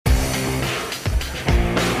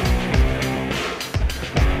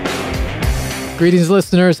Greetings,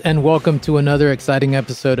 listeners, and welcome to another exciting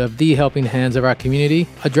episode of The Helping Hands of Our Community,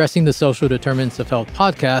 addressing the social determinants of health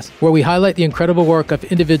podcast, where we highlight the incredible work of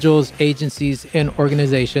individuals, agencies, and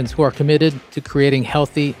organizations who are committed to creating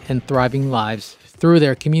healthy and thriving lives through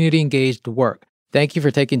their community-engaged work. Thank you for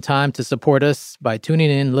taking time to support us by tuning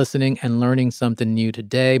in, listening, and learning something new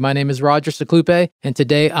today. My name is Roger Seclupe, and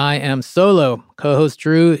today I am solo. Co-host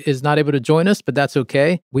Drew is not able to join us, but that's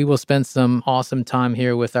okay. We will spend some awesome time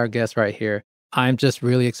here with our guest right here. I'm just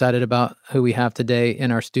really excited about who we have today in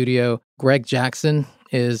our studio. Greg Jackson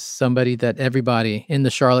is somebody that everybody in the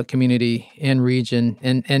Charlotte community and region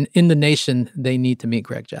and in the nation, they need to meet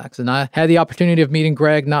Greg Jackson. I had the opportunity of meeting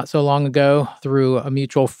Greg not so long ago through a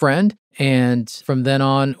mutual friend. And from then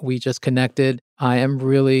on, we just connected. I am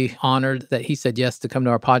really honored that he said yes to come to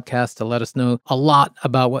our podcast to let us know a lot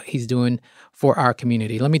about what he's doing for our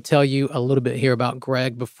community. Let me tell you a little bit here about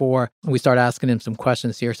Greg before we start asking him some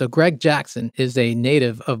questions here. So Greg Jackson is a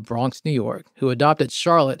native of Bronx, New York, who adopted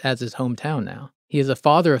Charlotte as his hometown now. He is a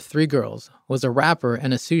father of 3 girls, was a rapper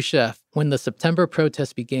and a sous chef when the September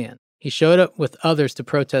protests began. He showed up with others to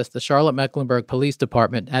protest the Charlotte-Mecklenburg Police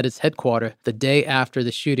Department at its headquarters the day after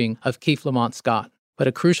the shooting of Keith Lamont Scott. But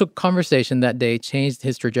a crucial conversation that day changed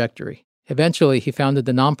his trajectory. Eventually, he founded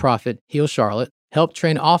the nonprofit Heal Charlotte, helped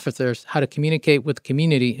train officers how to communicate with the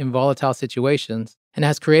community in volatile situations, and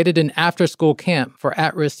has created an after-school camp for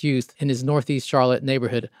at-risk youth in his Northeast Charlotte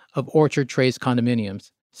neighborhood of Orchard Trace Condominiums.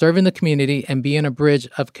 Serving the community and being a bridge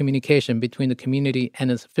of communication between the community and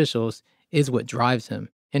its officials is what drives him.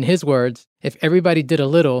 In his words, if everybody did a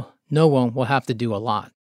little, no one will have to do a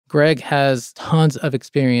lot. Greg has tons of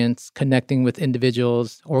experience connecting with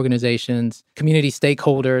individuals, organizations, community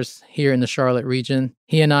stakeholders here in the Charlotte region.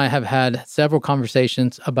 He and I have had several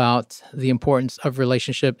conversations about the importance of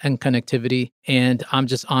relationship and connectivity, and I'm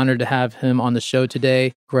just honored to have him on the show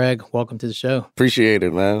today. Greg, welcome to the show. Appreciate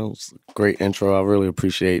it, man. It was a great intro. I really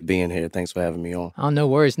appreciate being here. Thanks for having me on. Oh, no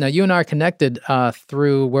worries. Now, you and I are connected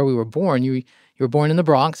through where we were born. You were born in the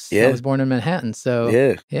Bronx. Yeah. I was born in Manhattan.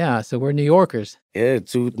 So so we're New Yorkers. Yeah,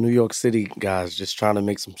 2 New York City guys just trying to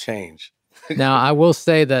make some change. Now, I will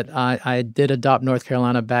say that I did adopt North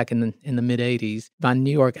Carolina back in the mid-'80s. My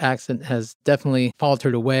New York accent has definitely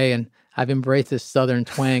faltered away, and I've embraced this Southern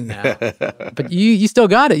twang now. But you still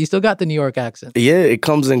got it. You still got the New York accent. Yeah, it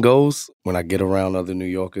comes and goes. When I get around other New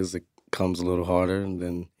Yorkers, it comes a little harder. And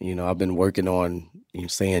then, I've been working on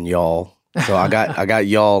saying y'all. So I got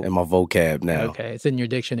y'all in my vocab now. Okay, it's in your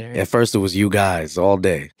dictionary. At first it was you guys all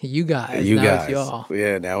day. You guys. You now guys. It's y'all.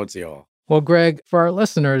 Yeah, now it's y'all. Well, Greg, for our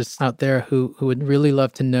listeners out there who would really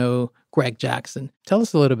love to know Greg Jackson, tell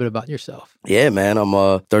us a little bit about yourself. Yeah, man, I'm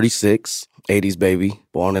 36, 80s baby,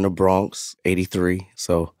 born in the Bronx, 83.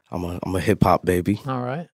 So I'm a hip hop baby. All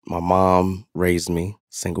right. My mom raised me,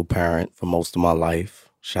 single parent for most of my life.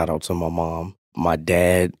 Shout out to my mom. My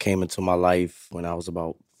dad came into my life when I was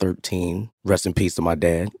about 13. Rest in peace to my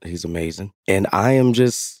dad. He's amazing. And I am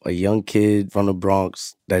just a young kid from the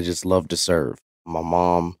Bronx that just loved to serve. My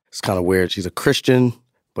mom is kind of weird. She's a Christian,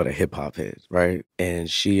 but a hip hop head, right? And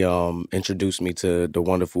she introduced me to the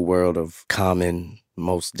wonderful world of Common,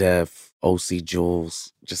 Mos Def, O.C.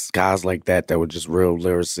 Jules, just guys like that were just real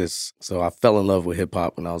lyricists. So I fell in love with hip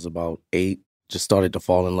hop when I was about 8. Just started to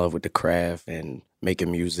fall in love with the craft and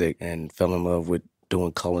making music, and fell in love with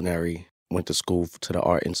doing culinary. Went to school to the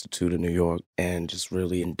Art Institute of New York and just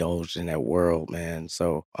really indulged in that world, man.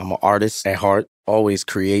 So I'm an artist at heart, always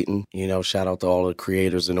creating, shout out to all the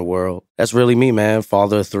creators in the world. That's really me, man.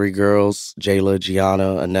 Father of 3 girls, Jayla,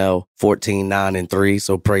 Gianna, Anel, 14, 9, and 3.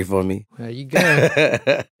 So pray for me. There you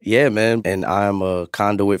go. Yeah, man. And I'm a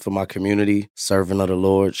conduit for my community, servant of the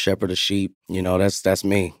Lord, shepherd of sheep. That's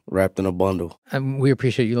me, wrapped in a bundle. And we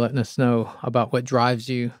appreciate you letting us know about what drives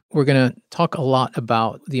you. We're going to talk a lot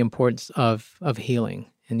about the importance of healing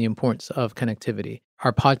and the importance of connectivity.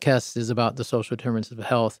 Our podcast is about the social determinants of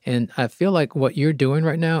health. And I feel like what you're doing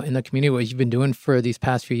right now in the community, what you've been doing for these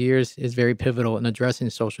past few years, is very pivotal in addressing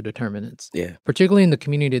social determinants. Yeah. Particularly in the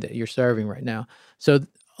community that you're serving right now. So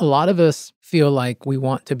a lot of us feel like we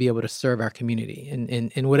want to be able to serve our community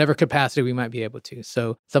in whatever capacity we might be able to.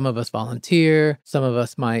 So some of us volunteer, some of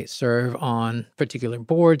us might serve on particular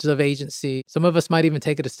boards of agency, some of us might even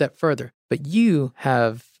take it a step further. But you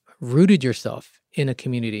have rooted yourself in a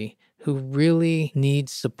community who really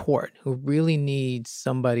needs support, who really needs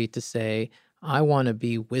somebody to say, I want to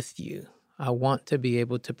be with you. I want to be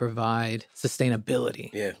able to provide sustainability.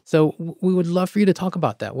 Yeah. So we would love for you to talk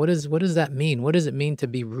about that. What does that mean? What does it mean to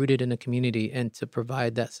be rooted in a community and to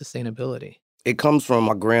provide that sustainability? It comes from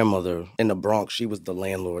my grandmother in the Bronx. She was the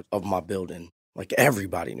landlord of my building. Like,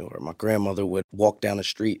 everybody knew her. My grandmother would walk down the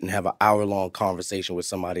street and have an hour-long conversation with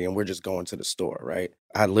somebody, and we're just going to the store, right?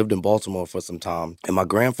 I lived in Baltimore for some time, and my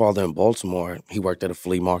grandfather in Baltimore, he worked at a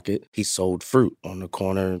flea market. He sold fruit on the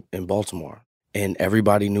corner in Baltimore. And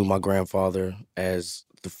everybody knew my grandfather as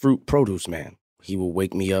the fruit produce man. He would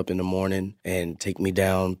wake me up in the morning and take me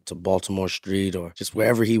down to Baltimore Street or just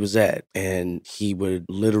wherever he was at. And he would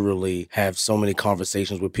literally have so many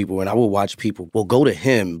conversations with people. And I would watch people go to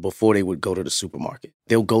him before they would go to the supermarket.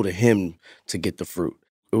 They'll go to him to get the fruit.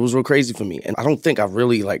 It was real crazy for me. And I don't think I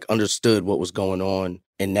really understood what was going on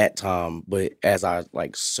in that time. But as I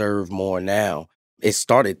serve more now, it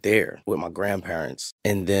started there with my grandparents.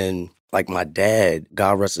 And then my dad,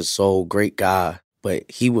 God rest his soul, great guy.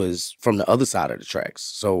 But he was from the other side of the tracks.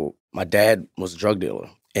 So my dad was a drug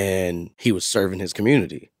dealer and he was serving his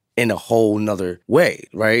community in a whole nother way,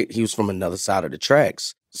 right? He was from another side of the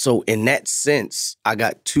tracks. So in that sense, I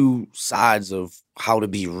got two sides of how to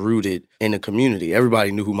be rooted in a community.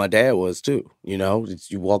 Everybody knew who my dad was too. You know,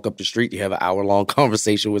 you walk up the street, you have an hour-long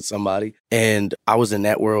conversation with somebody. And I was in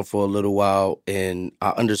that world for a little while, and I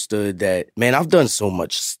understood that, man, I've done so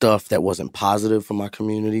much stuff that wasn't positive for my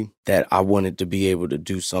community that I wanted to be able to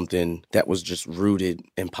do something that was just rooted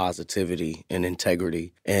in positivity and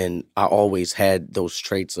integrity. And I always had those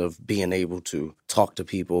traits of being able to talk to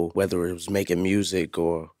people, whether it was making music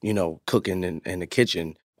or, cooking in the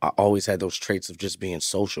kitchen. I always had those traits of just being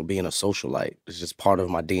social, being a socialite. It's just part of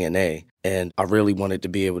my DNA. And I really wanted to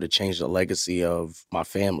be able to change the legacy of my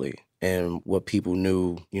family and what people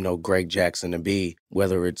knew, Greg Jackson to be,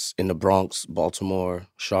 whether it's in the Bronx, Baltimore,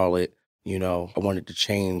 Charlotte. I wanted to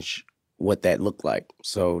change what that looked like.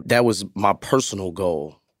 So that was my personal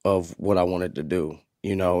goal of what I wanted to do,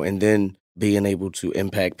 and then being able to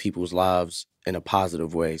impact people's lives in a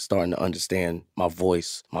positive way, starting to understand my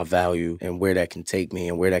voice, my value, and where that can take me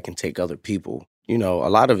and where that can take other people. A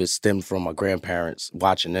lot of it stemmed from my grandparents,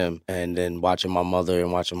 watching them, and then watching my mother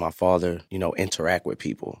and watching my father, interact with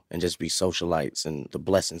people and just be socialites and the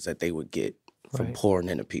blessings that they would get from pouring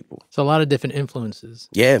into people. So a lot of different influences.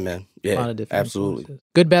 Yeah, man. Yeah, a lot of different absolutely. Influences.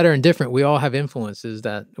 Good, better, and different. We all have influences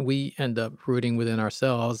that we end up rooting within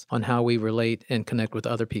ourselves on how we relate and connect with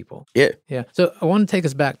other people. Yeah. Yeah. So I want to take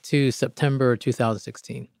us back to September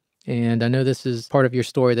 2016. And I know this is part of your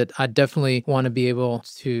story that I definitely want to be able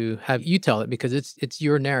to have you tell it because it's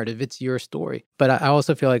your narrative, it's your story. But I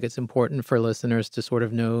also feel like it's important for listeners to sort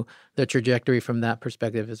of know the trajectory from that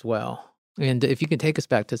perspective as well. And if you can take us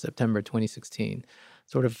back to September 2016,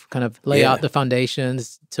 sort of kind of lay out the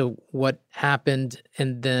foundations to what happened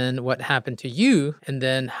and then what happened to you and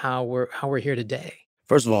then how we're here today.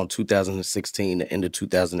 First of all, in 2016, the end of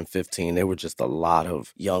 2015, there were just a lot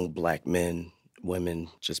of young Black men, women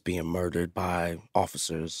just being murdered by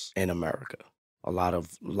officers in America. A lot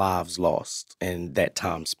of lives lost in that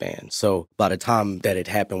time span. So by the time that it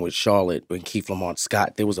happened with Charlotte, with Keith Lamont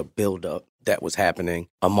Scott, there was a buildup that was happening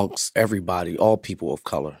amongst everybody, all people of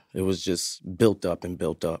color. It was just built up and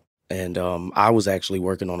built up. And I was actually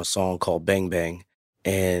working on a song called Bang Bang.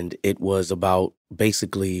 And it was about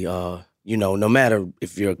basically, no matter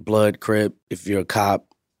if you're a blood, Crip, if you're a cop,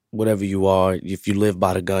 whatever you are, if you live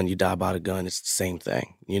by the gun, you die by the gun, it's the same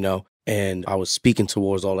thing, And I was speaking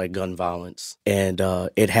towards all that gun violence. And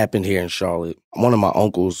it happened here in Charlotte. One of my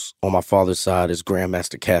uncles on my father's side is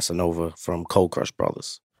Grandmaster Casanova from Cold Crush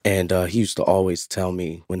Brothers. And he used to always tell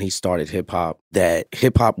me when he started hip-hop that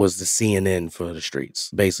hip-hop was the CNN for the streets,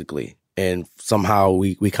 basically. And somehow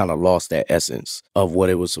we kind of lost that essence of what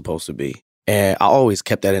it was supposed to be. And I always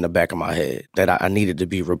kept that in the back of my head, that I needed to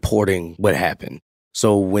be reporting what happened.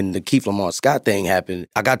 So when the Keith Lamont Scott thing happened,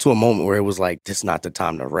 I got to a moment where it was like, this is not the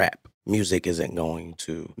time to rap. Music isn't going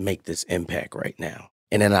to make this impact right now.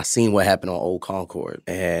 And then I seen what happened on Old Concord,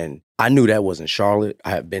 and I knew that wasn't Charlotte. I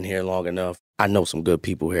have been here long enough. I know some good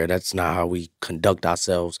people here. That's not how we conduct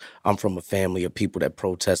ourselves. I'm from a family of people that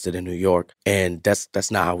protested in New York, and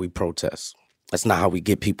that's not how we protest. That's not how we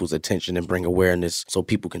get people's attention and bring awareness so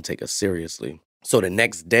people can take us seriously. So the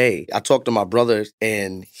next day, I talked to my brother,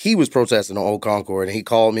 and he was protesting on Old Concord, and he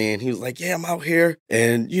called me, and he was like, yeah, I'm out here,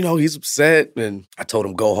 and, he's upset, and I told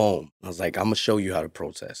him, go home. I was like, I'm going to show you how to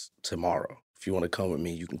protest tomorrow. If you want to come with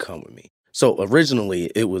me, you can come with me. So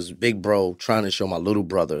originally, it was big bro trying to show my little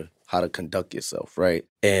brother how to conduct yourself, right?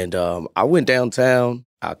 And I went downtown.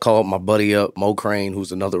 I called my buddy up, Mo Crane,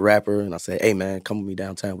 who's another rapper, and I said, hey, man, come with me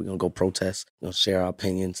downtown. We're going to go protest, share our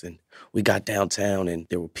opinions. And we got downtown, and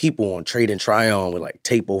there were people on Trade and Tryon with,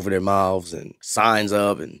 tape over their mouths and signs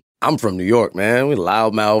up, and I'm from New York, man. We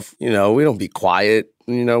loudmouth, we don't be quiet.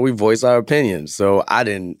 We voice our opinions. So I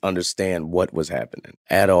didn't understand what was happening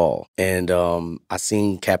at all. And I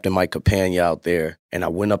seen Captain Mike Campagna out there, and I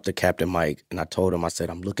went up to Captain Mike, and I told him, I said,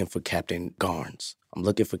 I'm looking for Captain Garnes. I'm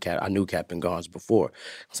looking for I knew Captain Garnes before.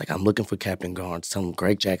 I was like, I'm looking for Captain Garnes. Tell him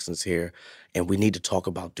Greg Jackson's here, and we need to talk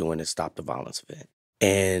about doing this Stop the Violence event.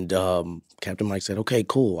 And Captain Mike said, okay,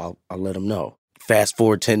 cool. I'll let him know. Fast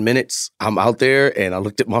forward 10 minutes, I'm out there, and I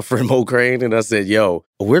looked at my friend Mo Crane, and I said, yo,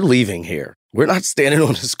 we're leaving here. We're not standing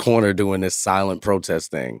on this corner doing this silent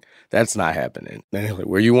protest thing. That's not happening. And they're like,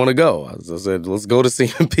 where you want to go? I said, let's go to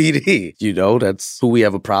CMPD. That's who we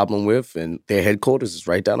have a problem with, and their headquarters is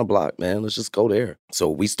right down the block, man. Let's just go there. So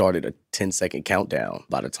we started a 10-second countdown.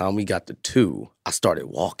 By the time we got to 2, I started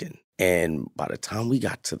walking. And by the time we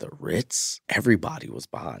got to the Ritz, everybody was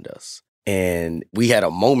behind us. And we had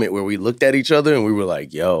a moment where we looked at each other and we were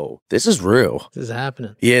like, yo, this is real. This is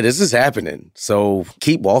happening. Yeah, this is happening. So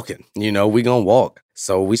keep walking. We gonna walk.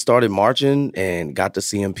 So we started marching and got to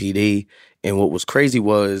CMPD. And what was crazy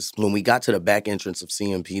was when we got to the back entrance of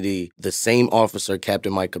CMPD, the same officer,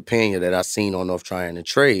 Captain Mike Campagna, that I seen on North Tryon and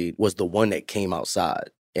Trade was the one that came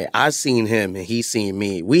outside. And I seen him and he seen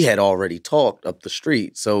me. We had already talked up the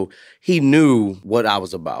street. So he knew what I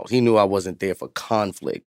was about. He knew I wasn't there for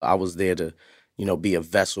conflict. I was there to, be a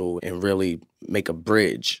vessel and really make a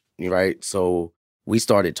bridge, right? So we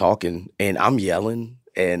started talking and I'm yelling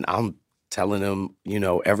and I'm telling him,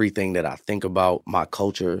 everything that I think about my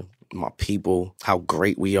culture, my people, how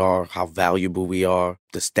great we are, how valuable we are.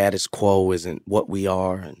 The status quo isn't what we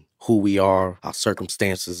are and who we are. Our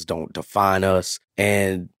circumstances don't define us.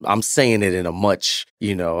 And I'm saying it in a much,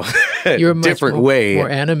 You're different much way.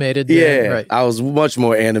 More animated. Yeah, right. I was much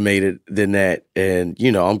more animated than that. And,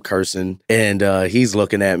 I'm cursing and he's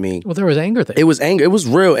looking at me. Well, there was anger there. It was anger. It was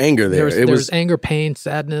real anger there. There was anger, pain,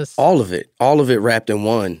 sadness. All of it wrapped in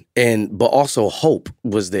one. But also hope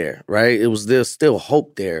was there, right? There's still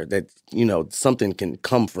hope there that, something can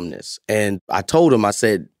come from this. And I told him, I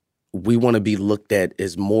said, we want to be looked at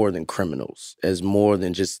as more than criminals, as more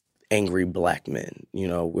than just angry black men.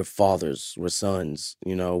 We're fathers, we're sons,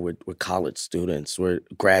 we're college students, we're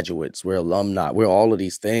graduates, we're alumni, we're all of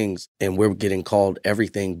these things, and we're getting called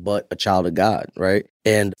everything but a child of God, right?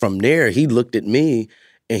 And from there, he looked at me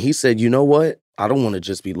and he said, you know what? I don't want to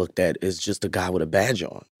just be looked at as just a guy with a badge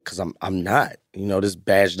on, because I'm not. This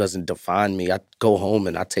badge doesn't define me. I go home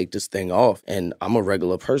and I take this thing off and I'm a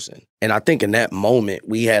regular person. And I think in that moment,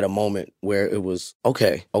 we had a moment where it was,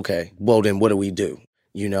 okay, well then what do we do?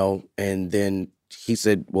 And then he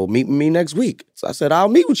said, well, meet me next week. So I said, I'll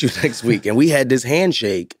meet with you next week. And we had this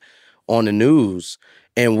handshake on the news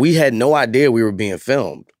and we had no idea we were being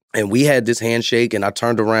filmed. And we had this handshake and I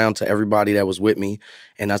turned around to everybody that was with me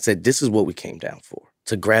and I said, this is what we came down for,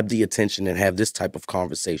 to grab the attention and have this type of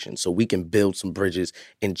conversation so we can build some bridges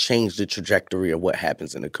and change the trajectory of what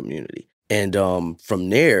happens in the community. And from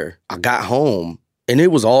there, I got home and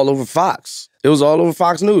it was all over Fox. It was all over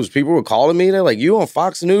Fox News. People were calling me. They're like, you on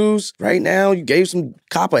Fox News right now? You gave some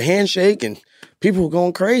cop a handshake and people were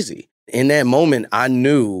going crazy. In that moment, I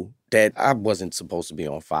knew that I wasn't supposed to be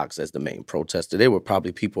on Fox as the main protester. There were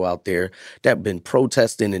probably people out there that have been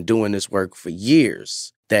protesting and doing this work for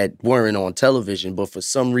years that weren't on television. But for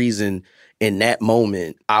some reason, in that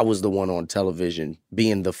moment, I was the one on television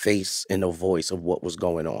being the face and the voice of what was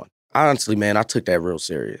going on. Honestly, man, I took that real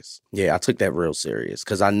serious. Yeah, I took that real serious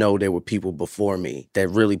because I know there were people before me that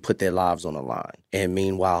really put their lives on the line. And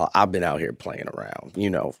meanwhile, I've been out here playing around,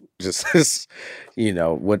 just,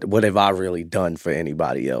 what have I really done for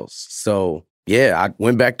anybody else? So, yeah, I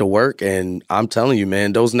went back to work and I'm telling you,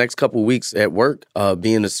 man, those next couple weeks at work,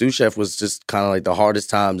 being a sous chef was just kind of like the hardest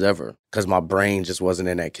times ever because my brain just wasn't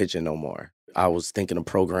in that kitchen no more. I was thinking of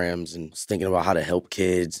programs and thinking about how to help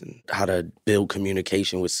kids and how to build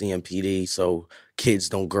communication with CMPD so kids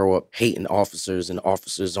don't grow up hating officers and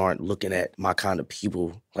officers aren't looking at my kind of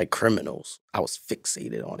people like criminals. I was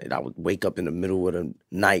fixated on it. I would wake up in the middle of the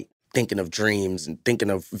night thinking of dreams and thinking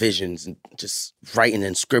of visions and just writing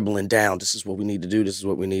and scribbling down, this is what we need to do, this is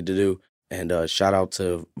what we need to do. And shout out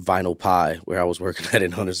to Vinyl Pie, where I was working at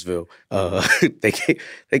in Huntersville.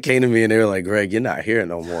 They came to me and they were like, Greg, you're not here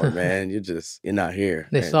no more, man. You're not here.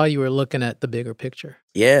 They saw you were looking at the bigger picture.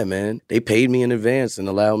 Yeah, man. They paid me in advance and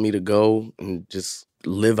allowed me to go and just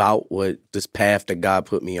live out what this path that God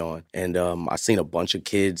put me on. And I seen a bunch of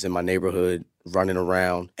kids in my neighborhood running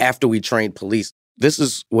around. After we trained police, this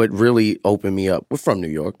is what really opened me up. We're from New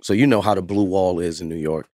York, so you know how the blue wall is in New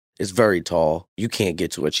York. It's very tall. You can't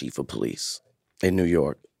get to a chief of police in New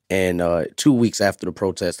York. And 2 weeks after the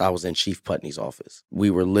protest, I was in Chief Putney's office.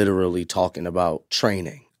 We were literally talking about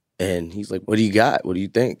training And he's like, what do you got? What do you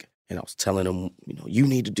think? And I was telling him, you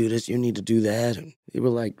need to do this, you need to do that. And they were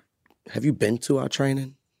like, have you been to our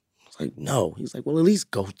training? I was like, no. He's like, well, at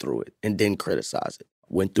least go through it and then criticize it.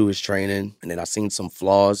 Went through his training, and then I seen some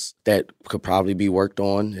flaws that could probably be worked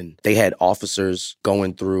on. And they had officers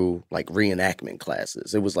going through like reenactment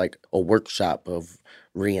classes. It was like a workshop of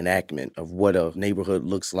reenactment of what a neighborhood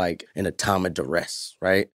looks like in a time of duress,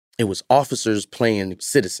 right? It was officers playing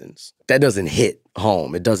citizens. That doesn't hit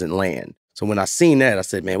home. It doesn't land. So when I seen that, I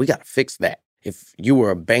said, man, we got to fix that. If you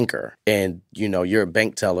were a banker and, you're a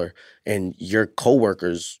bank teller and your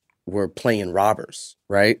coworkers were playing robbers,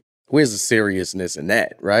 right? Where's the seriousness in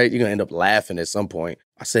that, right? You're going to end up laughing at some point.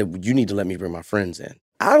 I said, you need to let me bring my friends in.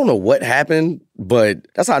 I don't know what happened, but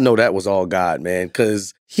that's how I know that was all God, man,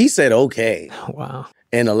 because he said, okay. Wow.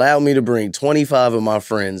 And allowed me to bring 25 of my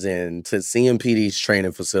friends in to CMPD's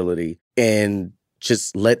training facility and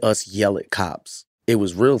just let us yell at cops. It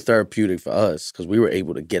was real therapeutic for us because we were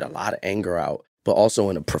able to get a lot of anger out, but also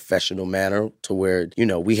in a professional manner to where,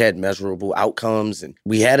 we had measurable outcomes and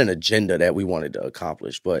we had an agenda that we wanted to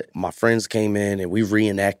accomplish. But my friends came in and we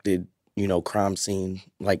reenacted, crime scene.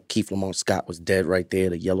 Like Keith Lamont Scott was dead right there,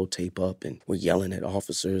 the yellow tape up, and we're yelling at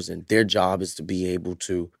officers. And their job is to be able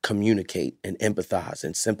to communicate and empathize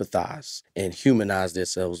and sympathize and humanize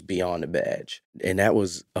themselves beyond the badge. And that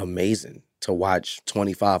was amazing to watch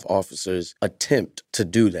 25 officers attempt to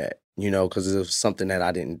do that. Because it was something that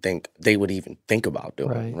I didn't think they would even think about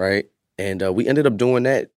doing, right? And we ended up doing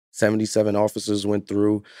that. 77 officers went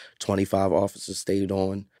through, 25 officers stayed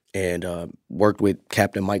on, and worked with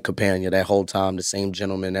Captain Mike Campagna that whole time, the same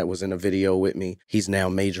gentleman that was in the video with me. He's now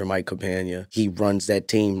Major Mike Campagna. He runs that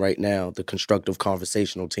team right now. The Constructive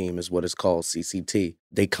Conversational Team is what it's called, CCT.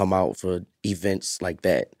 They come out for events like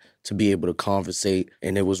that to be able to conversate.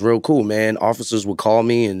 And it was real cool, man. Officers would call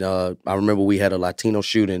me, and I remember we had a Latino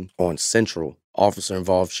shooting on Central.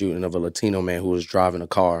 Officer-involved shooting of a Latino man who was driving a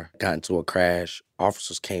car, got into a crash.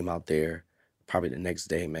 Officers came out there probably the next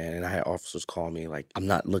day, man, and I had officers call me like, I'm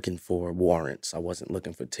not looking for warrants. I wasn't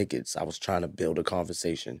looking for tickets. I was trying to build a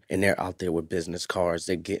conversation. And they're out there with business cards.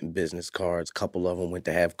 They're getting business cards. A couple of them went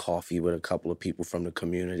to have coffee with a couple of people from the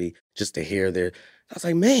community just to hear their... I was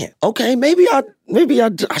like, man, okay, maybe I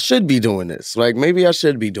should be doing this. Like, maybe I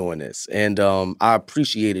should be doing this. And I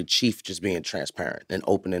appreciated Chief just being transparent and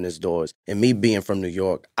opening his doors. And me being from New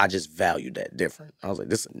York, I just valued that different. I was like,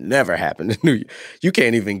 this never happened in New York. You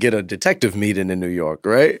can't even get a detective meeting in New York,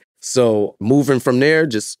 right? So moving from there,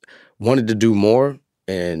 just wanted to do more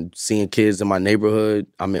and seeing kids in my neighborhood.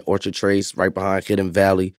 I'm in Orchard Trace, right behind Hidden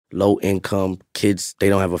Valley, low income kids. They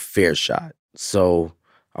don't have a fair shot. So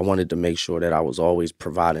I wanted to make sure that I was always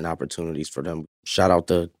providing opportunities for them. Shout out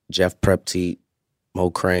to Jeff Prepteat, Mo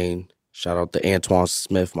Crane. Shout out to Antoine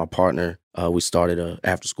Smith, my partner. We started a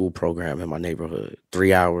after-school program in my neighborhood.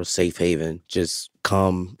 3 hours, safe haven. Just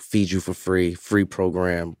come, feed you for free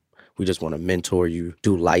program. We just want to mentor you,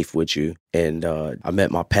 do life with you. And I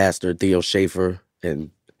met my pastor, Theo Schaefer, and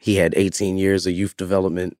he had 18 years of youth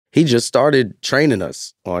development. He just started training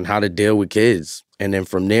us on how to deal with kids. And then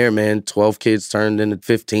from there, man, 12 kids turned into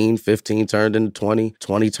 15, 15 turned into 20,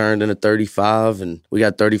 20 turned into 35. And we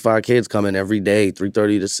got 35 kids coming every day,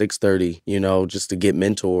 3:30 to 6:30, just to get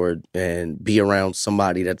mentored and be around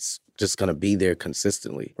somebody that's just going to be there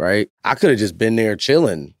consistently, right? I could have just been there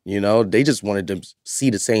chilling, They just wanted to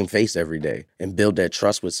see the same face every day and build that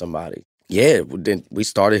trust with somebody. Yeah, then we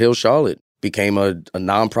started Hill Charlotte, became a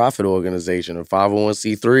nonprofit organization, a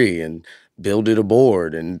 501c3, and builded a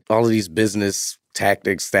board and all of these business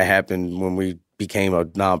tactics that happened when we became a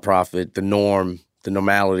nonprofit, the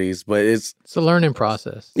normalities, but it's a learning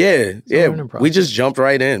process. Yeah. We just jumped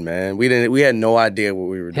right in, man. We had no idea what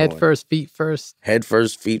we were doing. Head first, feet first. Head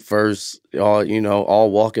first, feet first,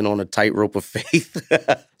 all walking on a tightrope of faith.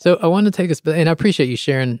 So I want to take us, and I appreciate you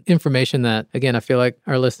sharing information that, again, I feel like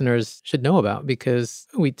our listeners should know about, because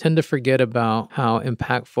we tend to forget about how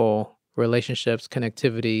impactful relationships,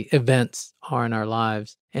 connectivity, events are in our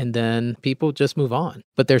lives. And then people just move on.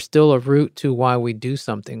 But there's still a root to why we do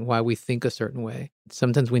something, why we think a certain way.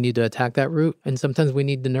 Sometimes we need to attack that root, and sometimes we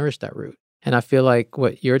need to nourish that root. And I feel like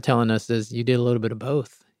what you're telling us is you did a little bit of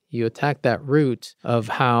both. You attack that root of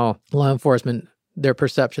how law enforcement, their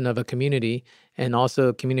perception of a community, and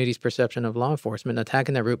also community's perception of law enforcement,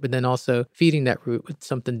 attacking that root, but then also feeding that root with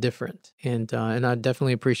something different. And I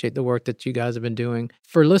definitely appreciate the work that you guys have been doing.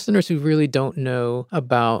 For listeners who really don't know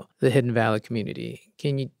about the Hidden Valley community,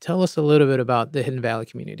 can you tell us a little bit about the Hidden Valley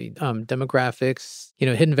community? Demographics,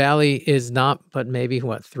 Hidden Valley is not but maybe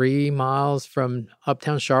 3 miles from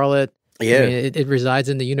uptown Charlotte. I Yeah, mean, it resides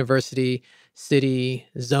in the university city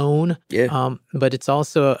zone, yeah. but it's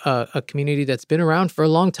also a community that's been around for a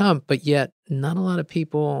long time, but yet not a lot of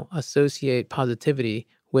people associate positivity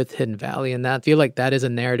with Hidden Valley. And that I feel like that is a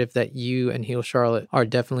narrative that you and Heal Charlotte are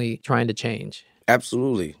definitely trying to change.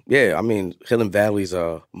 Absolutely. Yeah, I mean, Hidden Valley's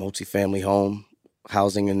a multifamily home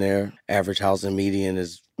housing in there. Average housing median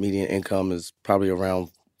income is probably around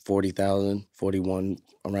 40,000, 41,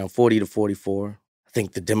 around 40 to 44. I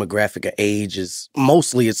think the demographic of age is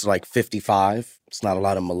mostly it's like 55. It's not a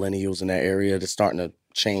lot of millennials in that area. That's starting to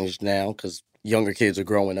change now because younger kids are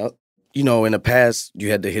growing up. You know, in the past, you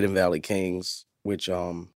had the Hidden Valley Kings, which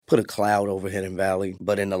put a cloud over Hidden Valley.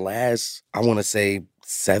 But in the last, I want to say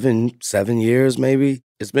 7 years maybe,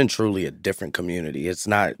 it's been truly a different community. It's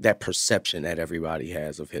not that perception that everybody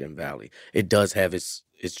has of Hidden Valley. It does have its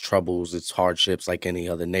troubles, its hardships like any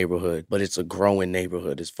other neighborhood, but it's a growing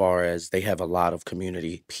neighborhood as far as they have a lot of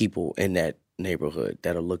community people in that neighborhood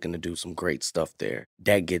that are looking to do some great stuff there.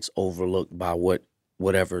 That gets overlooked by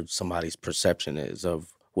whatever somebody's perception is of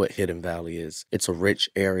what Hidden Valley is. It's a rich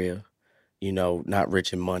area, you know, not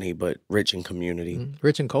rich in money, but rich in community.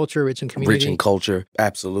 Rich in culture, rich in Rich in community. culture,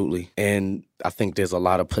 absolutely. And I think there's a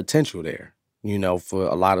lot of potential there, you know, for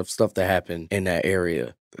a lot of stuff to happen in that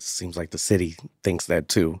area. It seems like the city thinks that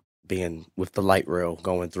too. Being with the light rail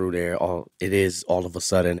going through there, all of a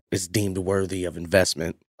sudden, it's deemed worthy of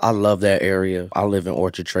investment. I love that area. I live in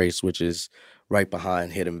Orchard Trace, which is right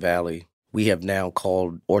behind Hidden Valley. We have now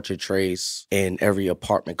called Orchard Trace in every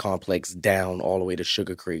apartment complex down all the way to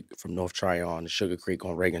Sugar Creek, from North Tryon to Sugar Creek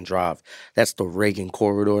on Reagan Drive. That's the Reagan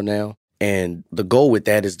corridor now. And the goal with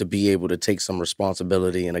that is to be able to take some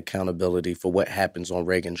responsibility and accountability for what happens on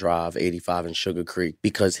Reagan Drive, 85 and Sugar Creek,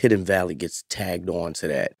 because Hidden Valley gets tagged on to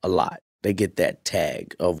that a lot. They get that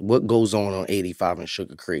tag of what goes on 85 and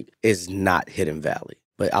Sugar Creek is not Hidden Valley.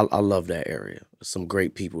 But I love that area. Some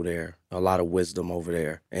great people there, a lot of wisdom over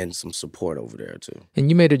there, and some support over there too.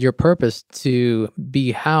 And you made it your purpose to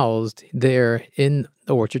be housed there in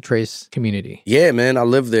the Orchard Trace community. Yeah, man, I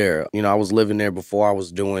live there. You know, I was living there before I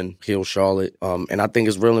was doing Heal Charlotte. And I think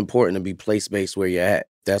it's real important to be place-based where you're at.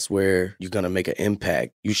 That's where you're going to make an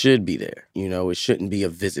impact. You should be there. You know, it shouldn't be a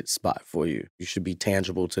visit spot for you. You should be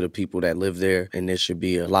tangible to the people that live there, and there should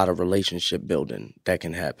be a lot of relationship building that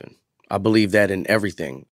can happen. I believe that in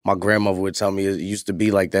everything. My grandmother would tell me it used to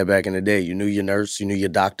be like that back in the day. You knew your nurse, you knew your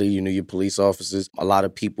doctor, you knew your police officers. A lot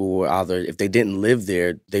of people were either, if they didn't live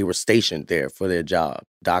there, they were stationed there for their job.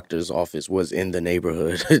 Doctor's office was in the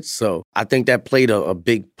neighborhood. So I think that played a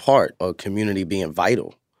big part of community being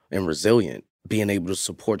vital and resilient. Being able to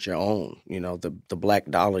support your own. You know, the black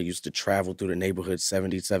dollar used to travel through the neighborhood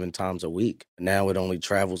 77 times a week. Now it only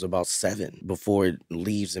travels about 7 before it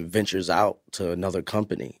leaves and ventures out to another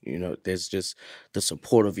company. You know, there's just the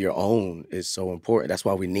support of your own is so important. That's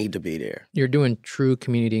why we need to be there. You're doing true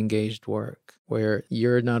community engaged work where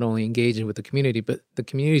you're not only engaging with the community, but the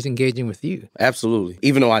community's engaging with you. Absolutely.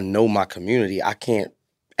 Even though I know my community, I can't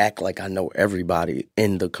act like I know everybody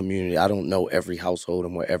in the community. I don't know every household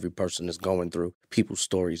and what every person is going through. People's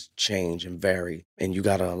stories change and vary, and you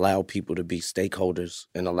got to allow people to be stakeholders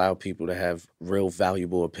and allow people to have real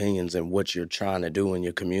valuable opinions in what you're trying to do in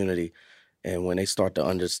your community. And when they start to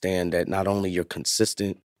understand that not only you're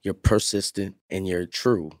consistent, you're persistent, and you're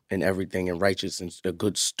true in everything and righteous and a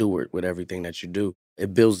good steward with everything that you do,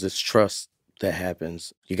 it builds this trust that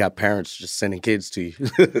happens. You got parents just sending kids to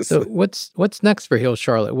you. So what's next for Heal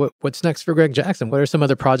Charlotte? What's next for Greg Jackson? What are some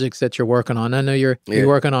other projects that you're working on? I know you're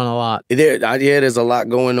working on a lot. There's a lot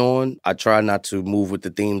going on. I try not to move with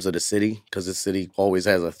the themes of the city because the city always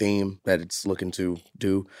has a theme that it's looking to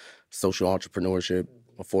do. Social entrepreneurship,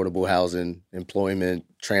 affordable housing, employment,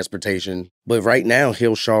 transportation. But right now,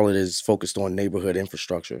 Heal Charlotte is focused on neighborhood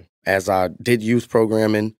infrastructure. As I did youth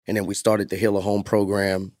programming, and then we started the Heal a Home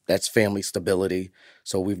program, that's family stability.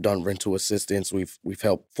 So we've done rental assistance. We've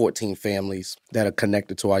helped 14 families that are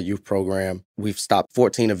connected to our youth program. We've stopped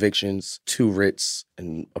 14 evictions, 2 writs,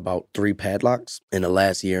 and about 3 padlocks in the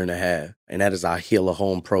last year and a half. And that is our Heal a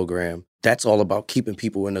Home program. That's all about keeping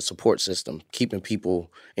people in the support system, keeping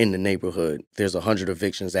people in the neighborhood. There's 100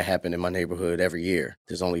 evictions that happen in my neighborhood every year.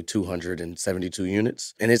 There's only 272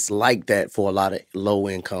 units. And it's like that for a lot of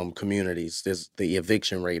low-income communities. The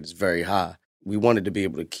eviction rate is very high. We wanted to be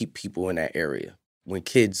able to keep people in that area. When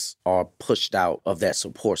kids are pushed out of that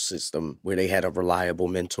support system where they had a reliable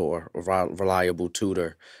mentor, a reliable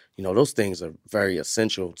tutor, you know, those things are very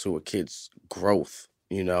essential to a kid's growth,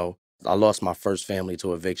 you know. I lost my first family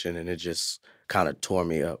to eviction, and it just kind of tore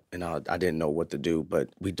me up, and I didn't know what to do, but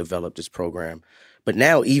we developed this program But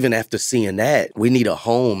now, even after seeing that, we need a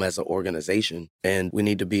home as an organization, and we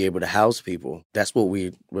need to be able to house people. That's what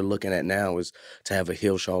we're looking at now, is to have a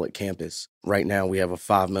Hill Charlotte campus. Right now, we have a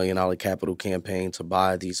 $5 million capital campaign to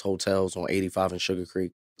buy these hotels on 85 and Sugar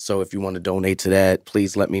Creek. So if you want to donate to that,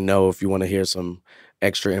 please let me know. If you want to hear some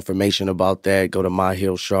extra information about that, go to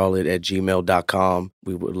myhillcharlotte@gmail.com.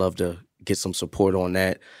 We would love to get some support on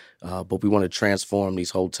that. But we want to transform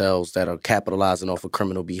these hotels that are capitalizing off of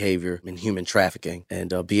criminal behavior and human trafficking,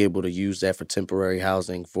 and be able to use that for temporary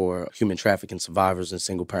housing for human trafficking survivors in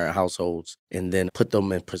single-parent households, and then put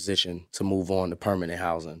them in position to move on to permanent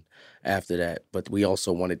housing after that. But we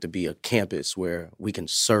also want it to be a campus where we can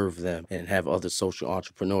serve them and have other social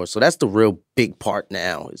entrepreneurs. So that's the real big part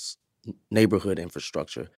now, is neighborhood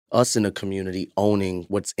infrastructure, us in the community owning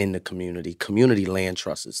what's in the community land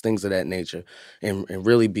trusts, things of that nature, and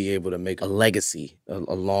really be able to make a legacy, a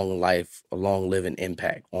long life, a long living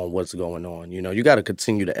impact on what's going on. You know, you got to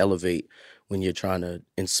continue to elevate when you're trying to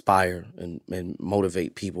inspire and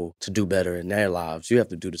motivate people to do better in their lives. You have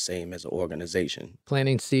to do the same as an organization.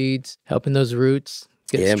 Planting seeds, helping those roots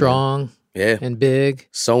get strong and big.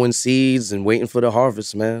 Sowing seeds and waiting for the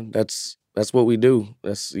harvest, man. That's what we do.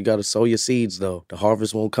 You got to sow your seeds, though. The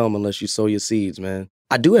harvest won't come unless you sow your seeds, man.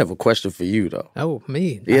 I do have a question for you, though. Oh,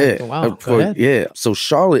 me? Yeah. Wow. Go ahead. Yeah. So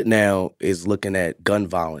Charlotte now is looking at gun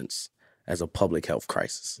violence as a public health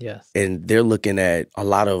crisis. Yes. And they're looking at a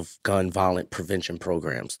lot of gun violence prevention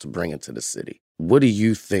programs to bring into the city. What do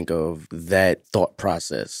you think of that thought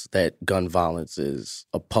process, that gun violence is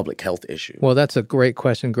a public health issue? Well, that's a great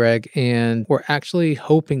question, Greg. And we're actually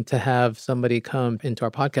hoping to have somebody come into our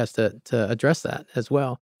podcast to address that as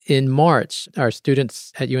well. In March, our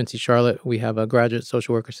students at UNC Charlotte, we have a Graduate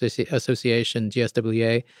Social Worker Association,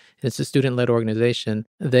 GSWA, and it's a student-led organization.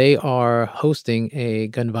 They are hosting a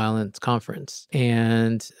gun violence conference.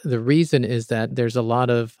 And the reason is that there's a lot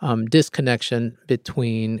of disconnection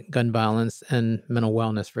between gun violence and mental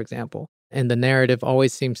wellness, for example. And the narrative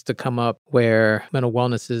always seems to come up where mental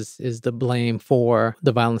wellness is the blame for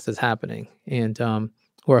the violence that's happening. And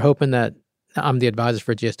we're hoping that I'm the advisor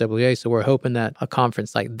for GSWA, so we're hoping that a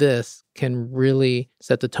conference like this can really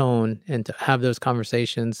set the tone and to have those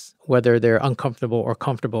conversations, whether they're uncomfortable or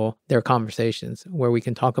comfortable, they're conversations where we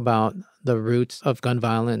can talk about the roots of gun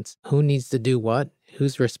violence, who needs to do what,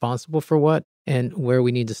 who's responsible for what, and where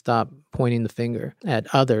we need to stop pointing the finger at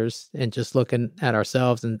others and just looking at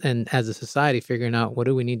ourselves and as a society figuring out what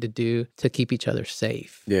do we need to do to keep each other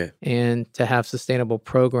safe. Yeah. And to have sustainable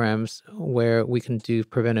programs where we can do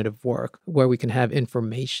preventative work, where we can have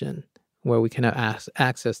information, where we can have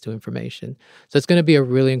access to information. So it's going to be a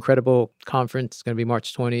really incredible conference. It's going to be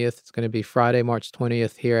March 20th. It's going to be Friday, March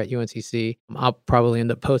 20th here at UNCC. I'll probably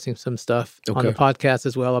end up posting some stuff on the podcast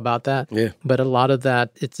as well about that. Yeah. But a lot of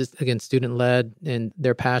that, it's just, again, student-led and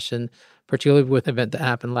their passion, particularly with an event that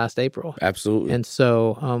happened last April. Absolutely. And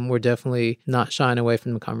so we're definitely not shying away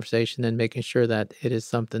from the conversation and making sure that it is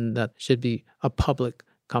something that should be a public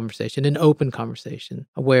conversation, an open conversation,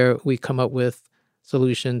 where we come up with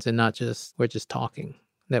solutions and not just we're just talking,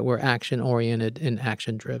 that we're action-oriented and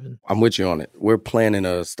action-driven. I'm with you on it. We're planning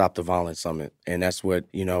a Stop the Violence Summit, and that's what,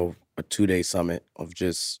 a 2-day summit of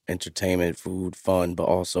just entertainment, food, fun, but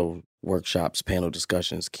also workshops, panel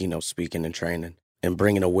discussions, keynote speaking and training, and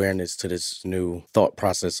bringing awareness to this new thought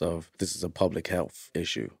process of this is a public health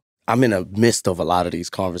issue. I'm in the midst of a lot of these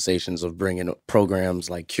conversations of bringing programs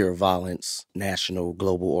like Cure Violence, national,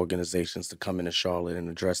 global organizations to come into Charlotte and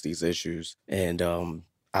address these issues. And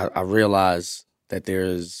I realize that there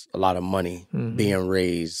is a lot of money being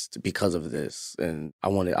raised because of this. And I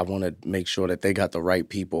want to make sure that they got the right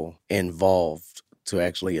people involved to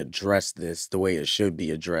actually address this the way it should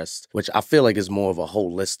be addressed, which I feel like is more of a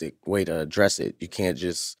holistic way to address it. You can't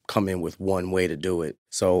just come in with one way to do it.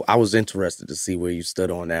 So I was interested to see where you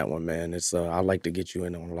stood on that one, man. It's I'd like to get you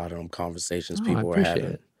in on a lot of them conversations people are having.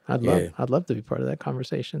 It. I'd love to be part of that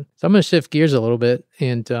conversation. So I'm going to shift gears a little bit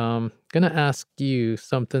and going to ask you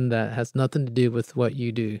something that has nothing to do with what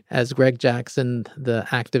you do. As Greg Jackson, the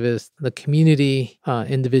activist, the community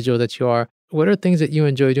individual that you are, what are things that you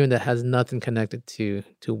enjoy doing that has nothing connected to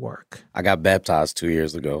work? I got baptized 2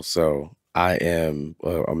 years ago, so I am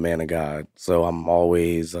a man of God. So I'm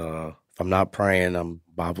always, if I'm not praying, I'm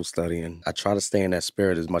Bible studying. I try to stay in that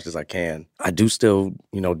spirit as much as I can. I do still,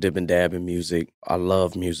 dip and dab in music. I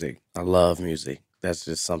love music. That's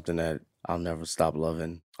just something that I'll never stop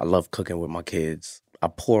loving. I love cooking with my kids. I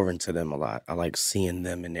pour into them a lot. I like seeing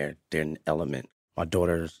them in their element. My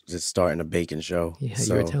daughter's just starting a baking show. Yeah,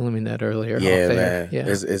 you were telling me that earlier. Yeah, man. Yeah.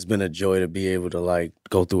 It's been a joy to be able to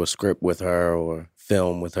go through a script with her or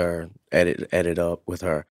film with her, edit up with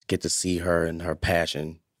her. get to see her and her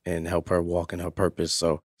passion and help her walk in her purpose.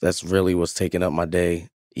 So that's really what's taking up my day.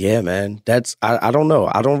 Yeah, man. I don't know.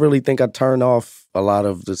 I don't really think I turn off a lot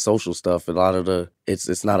of the social stuff. A lot of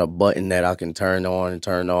it's not a button that I can turn on and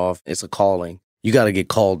turn off. It's a calling. You got to get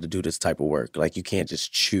called to do this type of work. Like, you can't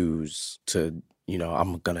just choose to,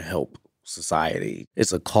 I'm going to help society.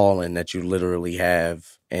 It's a calling that you literally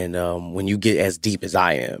have. And when you get as deep as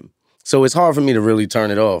I am, so it's hard for me to really turn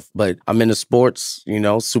it off. But I'm into sports,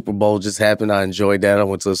 Super Bowl just happened. I enjoyed that. I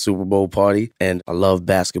went to a Super Bowl party and I love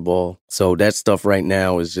basketball. So that stuff right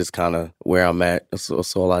now is just kind of where I'm at. That's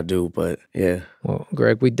all I do. But yeah. Well,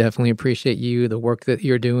 Greg, we definitely appreciate you, the work that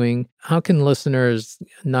you're doing. How can listeners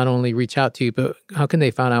not only reach out to you, but how can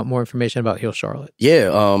they find out more information about Heal Charlotte? Yeah,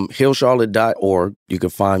 healcharlotte.org. You can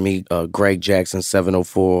find me, Greg Jackson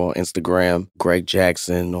 704 on Instagram, Greg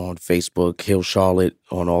Jackson on Facebook, Heal Charlotte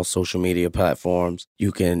on all social media platforms.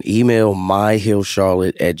 You can email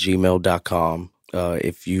myhealcharlotte@gmail.com.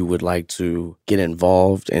 If you would like to get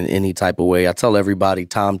involved in any type of way. I tell everybody,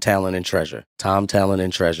 time, talent, and treasure. Time, talent,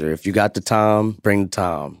 and treasure. If you got the time, bring the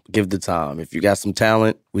time. Give the time. If you got some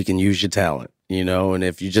talent, we can use your talent. And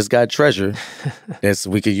if you just got treasure,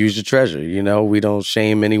 we could use your treasure. We don't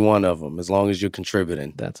shame any one of them as long as you're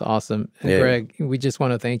contributing. That's awesome. And Greg, we just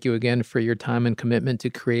want to thank you again for your time and commitment to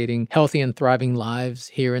creating healthy and thriving lives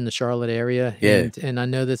here in the Charlotte area. Yeah. And I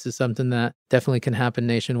know this is something that definitely can happen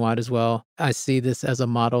nationwide as well. I see this as a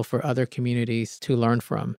model for other communities to learn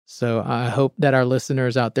from. So I hope that our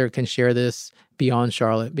listeners out there can share this beyond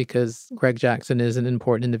Charlotte, because Greg Jackson is an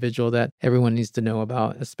important individual that everyone needs to know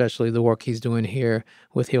about, especially the work he's doing here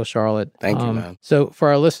with Heal Charlotte. Thank you, man. So for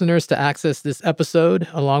our listeners to access this episode,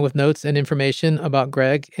 along with notes and information about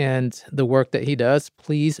Greg and the work that he does,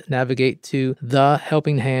 please navigate to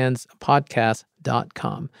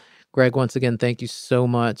thehelpinghandspodcast.com. Greg, once again, thank you so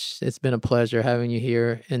much. It's been a pleasure having you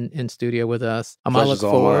here in studio with us. I look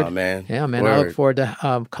forward, man. Yeah, man. Word. I look forward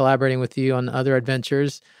to collaborating with you on other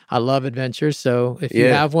adventures. I love adventures, so if you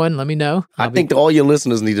have one, let me know. I think all your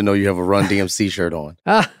listeners need to know you have a Run DMC shirt on.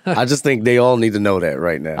 I just think they all need to know that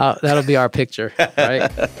right now. That'll be our picture, right?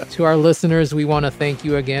 To our listeners, we want to thank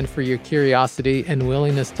you again for your curiosity and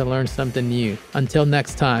willingness to learn something new. Until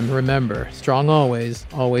next time, remember, strong always,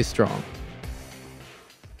 always strong.